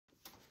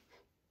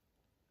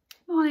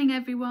Morning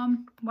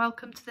everyone,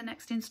 welcome to the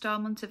next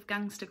instalment of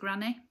Gangsta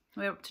Granny.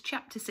 We're up to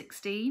chapter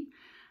 16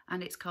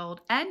 and it's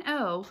called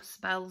N-O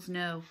spells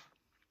no.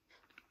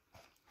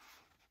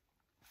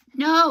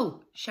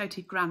 No,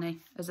 shouted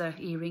Granny as her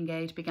hearing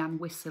aid began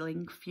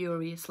whistling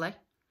furiously.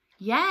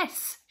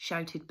 Yes,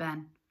 shouted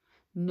Ben.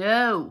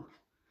 No.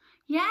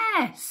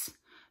 Yes.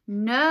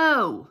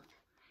 No.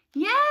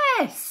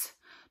 Yes.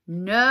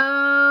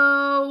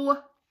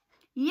 No.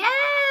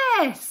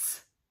 Yes.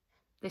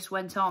 This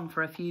went on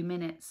for a few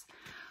minutes,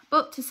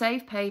 but to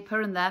save paper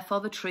and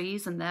therefore the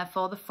trees and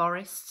therefore the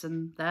forests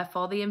and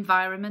therefore the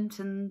environment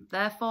and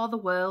therefore the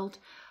world,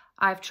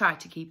 I have tried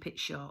to keep it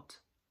short.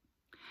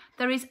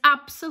 There is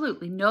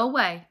absolutely no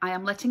way I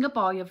am letting a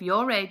boy of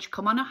your age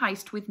come on a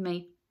heist with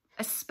me,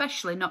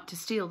 especially not to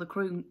steal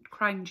the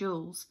crown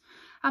jewels.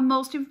 And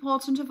most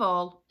important of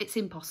all, it's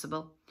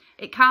impossible.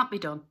 It can't be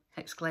done,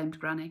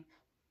 exclaimed Granny.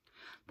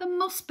 There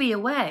must be a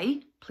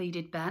way,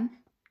 pleaded Ben.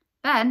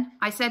 Ben,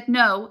 I said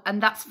no,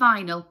 and that's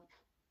final.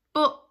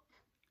 But,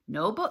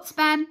 no buts,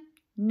 Ben.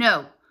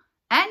 No.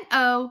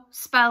 N-O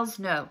spells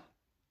no.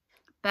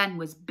 Ben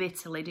was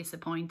bitterly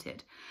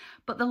disappointed,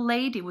 but the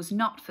lady was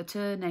not for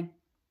turning.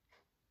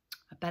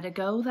 I'd better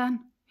go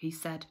then, he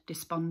said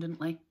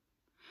despondently.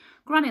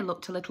 Granny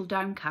looked a little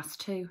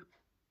downcast too.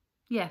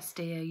 Yes,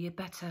 dear, you'd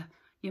better.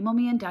 Your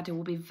mummy and daddy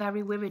will be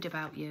very worried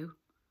about you.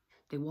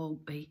 They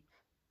won't be.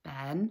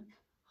 Ben,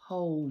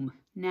 home,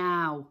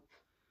 now.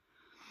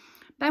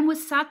 Ben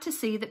was sad to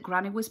see that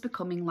Granny was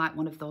becoming like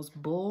one of those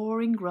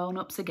boring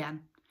grown-ups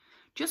again,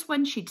 just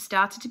when she'd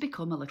started to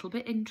become a little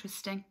bit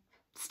interesting.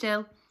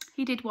 Still,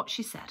 he did what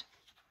she said.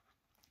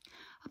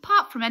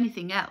 Apart from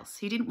anything else,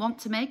 he didn't want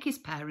to make his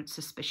parents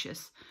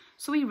suspicious,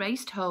 so he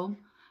raced home,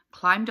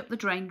 climbed up the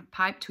drain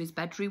pipe to his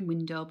bedroom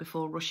window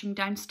before rushing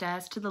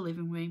downstairs to the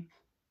living room.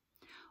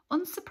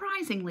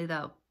 Unsurprisingly,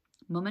 though,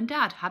 Mum and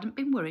Dad hadn't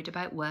been worried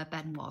about where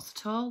Ben was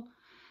at all.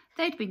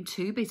 They'd been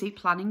too busy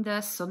planning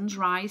their son's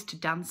rise to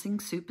dancing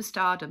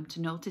superstardom to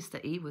notice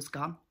that he was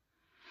gone.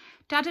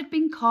 Dad had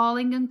been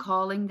calling and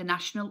calling the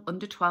National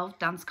Under-12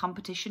 Dance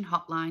Competition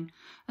hotline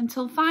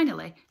until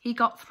finally he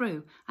got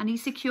through and he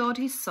secured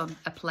his son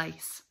a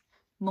place.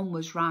 Mum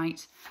was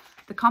right.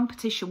 The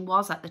competition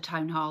was at the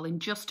town hall in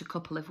just a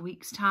couple of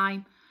weeks'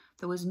 time.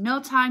 There was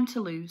no time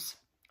to lose.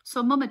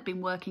 So Mum had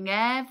been working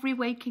every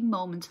waking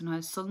moment on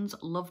her son's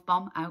love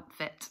bomb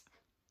outfit.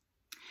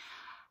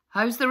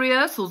 How's the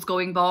rehearsals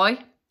going, boy?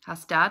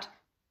 Asked Dad.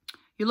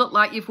 You look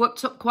like you've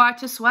worked up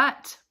quite a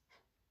sweat.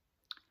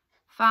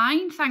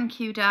 Fine, thank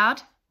you,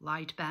 Dad,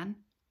 lied Ben.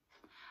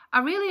 I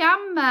really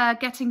am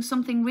getting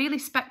something really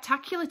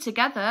spectacular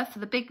together for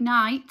the big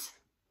night.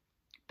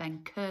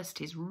 Ben cursed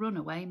his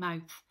runaway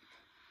mouth.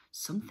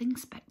 Something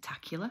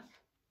spectacular?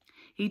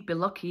 He'd be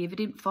lucky if he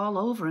didn't fall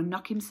over and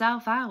knock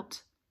himself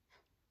out.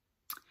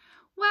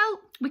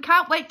 Well, we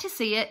can't wait to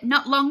see it.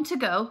 Not long to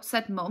go,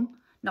 said Mum,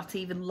 not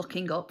even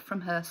looking up from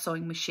her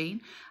sewing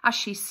machine as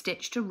she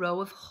stitched a row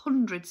of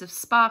hundreds of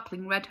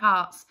sparkling red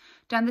hearts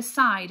down the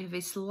side of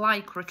his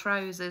lycra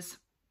trousers.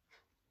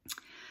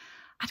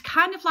 I'd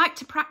kind of like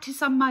to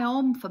practice on my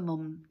own for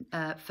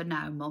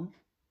now, Mum,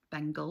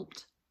 Ben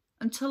gulped,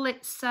 until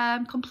it's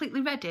completely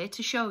ready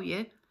to show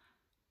you.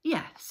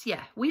 Yes,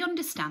 we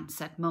understand,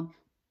 said Mum.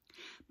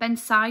 Ben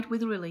sighed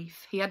with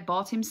relief. He had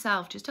bought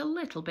himself just a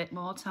little bit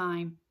more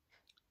time.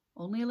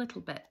 Only a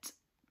little bit.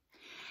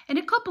 In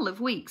a couple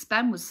of weeks,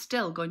 Ben was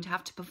still going to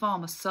have to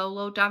perform a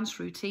solo dance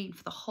routine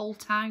for the whole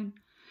town.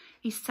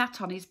 He sat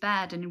on his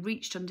bed and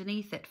reached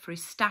underneath it for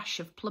his stash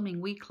of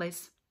plumbing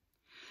weeklies.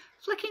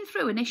 Flicking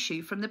through an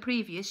issue from the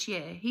previous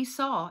year, he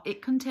saw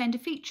it contained a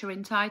feature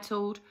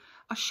entitled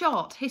A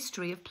Short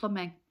History of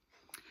Plumbing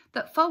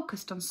that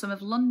focused on some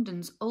of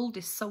London's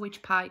oldest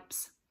sewage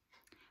pipes.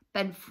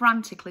 Ben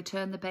frantically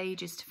turned the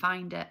pages to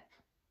find it.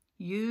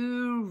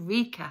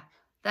 Eureka!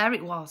 There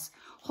it was.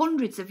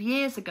 Hundreds of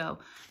years ago,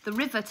 the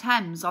River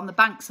Thames, on the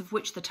banks of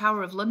which the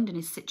Tower of London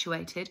is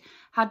situated,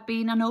 had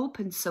been an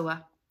open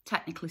sewer.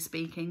 Technically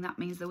speaking, that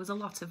means there was a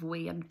lot of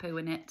wee and poo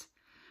in it.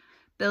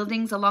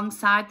 Buildings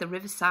alongside the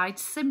riverside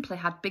simply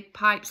had big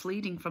pipes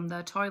leading from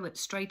their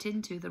toilets straight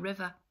into the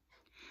river.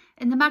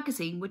 In the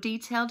magazine were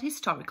detailed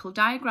historical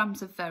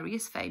diagrams of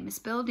various famous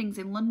buildings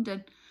in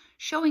London,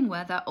 showing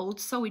where their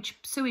old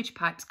sewage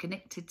pipes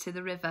connected to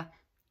the river.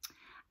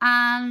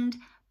 And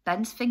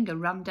Ben's finger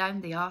ran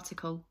down the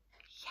article.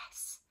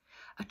 Yes,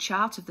 a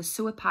chart of the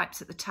sewer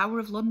pipes at the Tower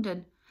of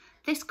London.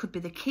 This could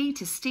be the key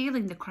to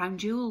stealing the crown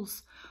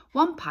jewels.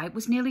 One pipe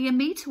was nearly a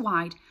metre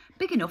wide,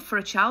 big enough for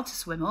a child to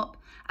swim up,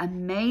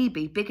 and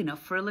maybe big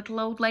enough for a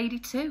little old lady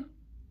too.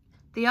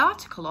 The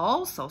article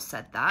also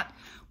said that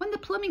when the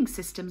plumbing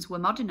systems were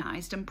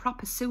modernised and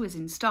proper sewers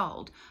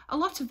installed, a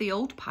lot of the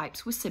old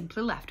pipes were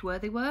simply left where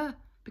they were,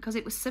 because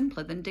it was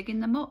simpler than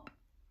digging them up.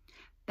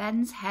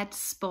 Ben's head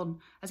spun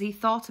as he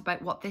thought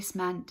about what this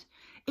meant.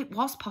 It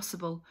was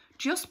possible,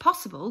 just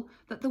possible,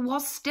 that there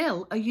was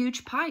still a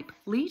huge pipe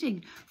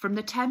leading from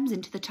the Thames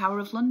into the Tower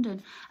of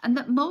London, and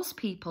that most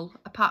people,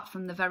 apart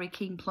from the very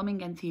keen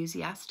plumbing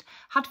enthusiast,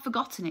 had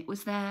forgotten it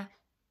was there.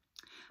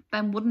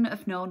 Ben wouldn't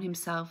have known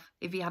himself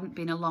if he hadn't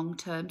been a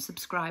long-term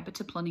subscriber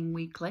to Plumbing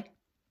Weekly.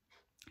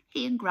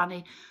 He and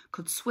Granny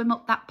could swim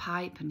up that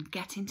pipe and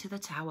get into the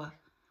tower.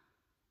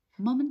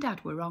 Mum and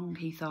Dad were wrong,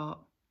 he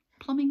thought.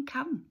 Plumbing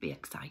can be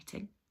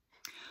exciting.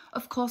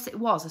 Of course, it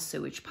was a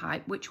sewage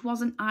pipe, which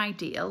wasn't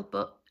ideal,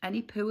 but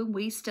any poo and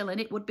wee still in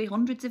it would be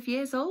hundreds of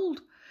years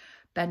old.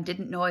 Ben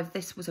didn't know if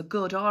this was a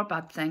good or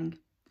bad thing.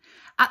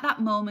 At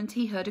that moment,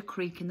 he heard a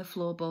creak in the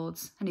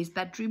floorboards and his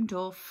bedroom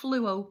door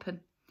flew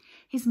open.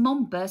 His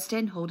mum burst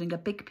in holding a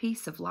big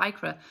piece of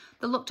lycra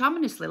that looked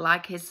ominously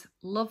like his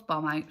love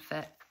bomb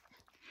outfit.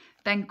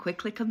 Ben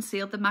quickly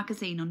concealed the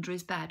magazine under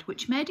his bed,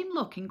 which made him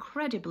look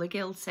incredibly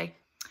guilty.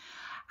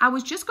 "I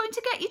was just going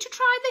to get you to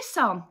try this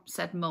on,"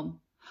 said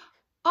Mum.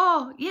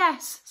 "Oh,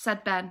 yes,"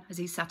 said Ben as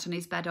he sat on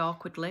his bed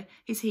awkwardly,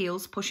 his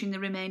heels pushing the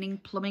remaining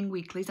Plumbing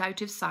Weeklies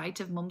out of sight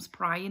of Mum's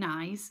prying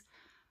eyes.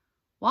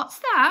 "What's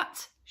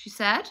that?" she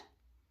said.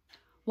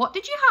 "What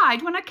did you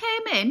hide when I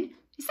came in?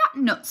 Is that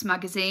Nuts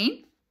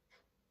magazine?"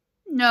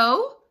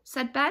 "No,"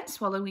 said Ben,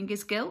 swallowing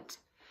his guilt.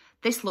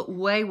 This looked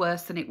way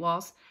worse than it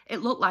was.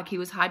 It looked like he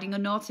was hiding a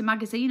naughty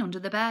magazine under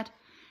the bed.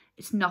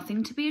 "It's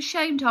nothing to be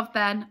ashamed of,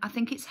 Ben. I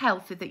think it's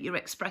healthy that you're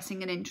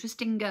expressing an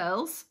interest in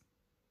girls."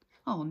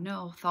 Oh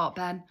no, thought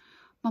Ben.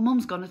 My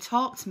mum's going to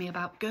talk to me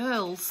about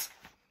girls.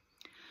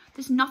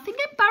 "There's nothing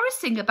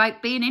embarrassing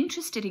about being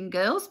interested in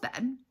girls,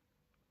 Ben."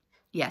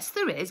 "Yes,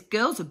 there is.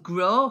 Girls are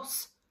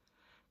gross."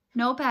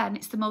 "No, Ben,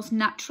 it's the most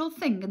natural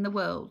thing in the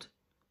world."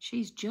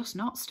 She's just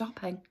not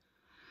stopping.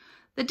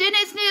 "The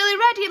dinner's nearly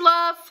ready,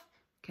 love,"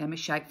 came a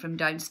shout from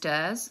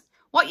downstairs.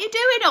 "What you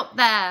doing up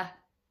there?"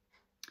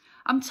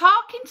 "I'm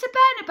talking to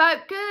Ben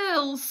about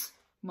girls,"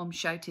 Mum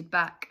shouted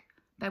back.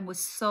 Ben was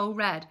so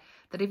red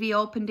that if he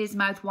opened his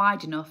mouth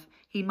wide enough,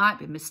 he might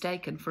be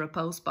mistaken for a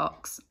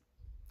postbox.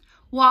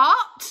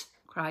 "What?"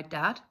 cried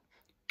Dad.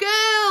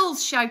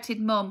 "Girls,"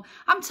 shouted Mum.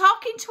 "I'm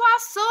talking to our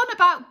son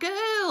about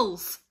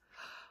girls."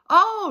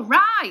 "Oh,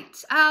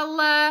 right.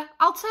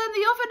 I'll turn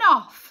the oven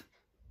off."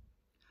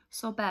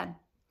 So, Ben,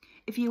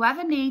 if you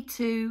ever need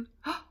to...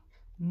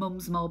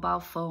 Mum's mobile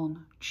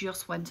phone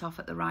just went off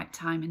at the right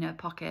time in her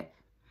pocket.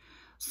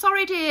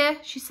 "Sorry, dear,"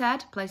 she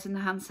said, placing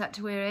the handset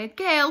to her ear.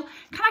 "Gail,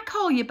 can I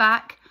call you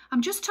back?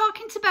 I'm just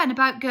talking to Ben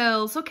about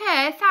girls.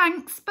 Okay,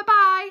 thanks.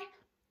 Bye-bye."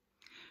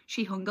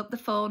 She hung up the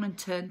phone and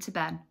turned to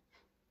Ben.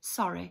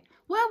 "Sorry,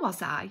 where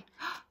was I?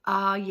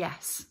 Ah,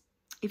 yes.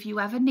 If you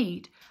ever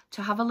need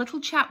to have a little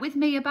chat with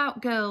me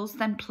about girls,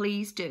 then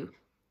please do.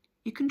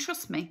 You can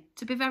trust me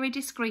to be very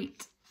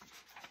discreet."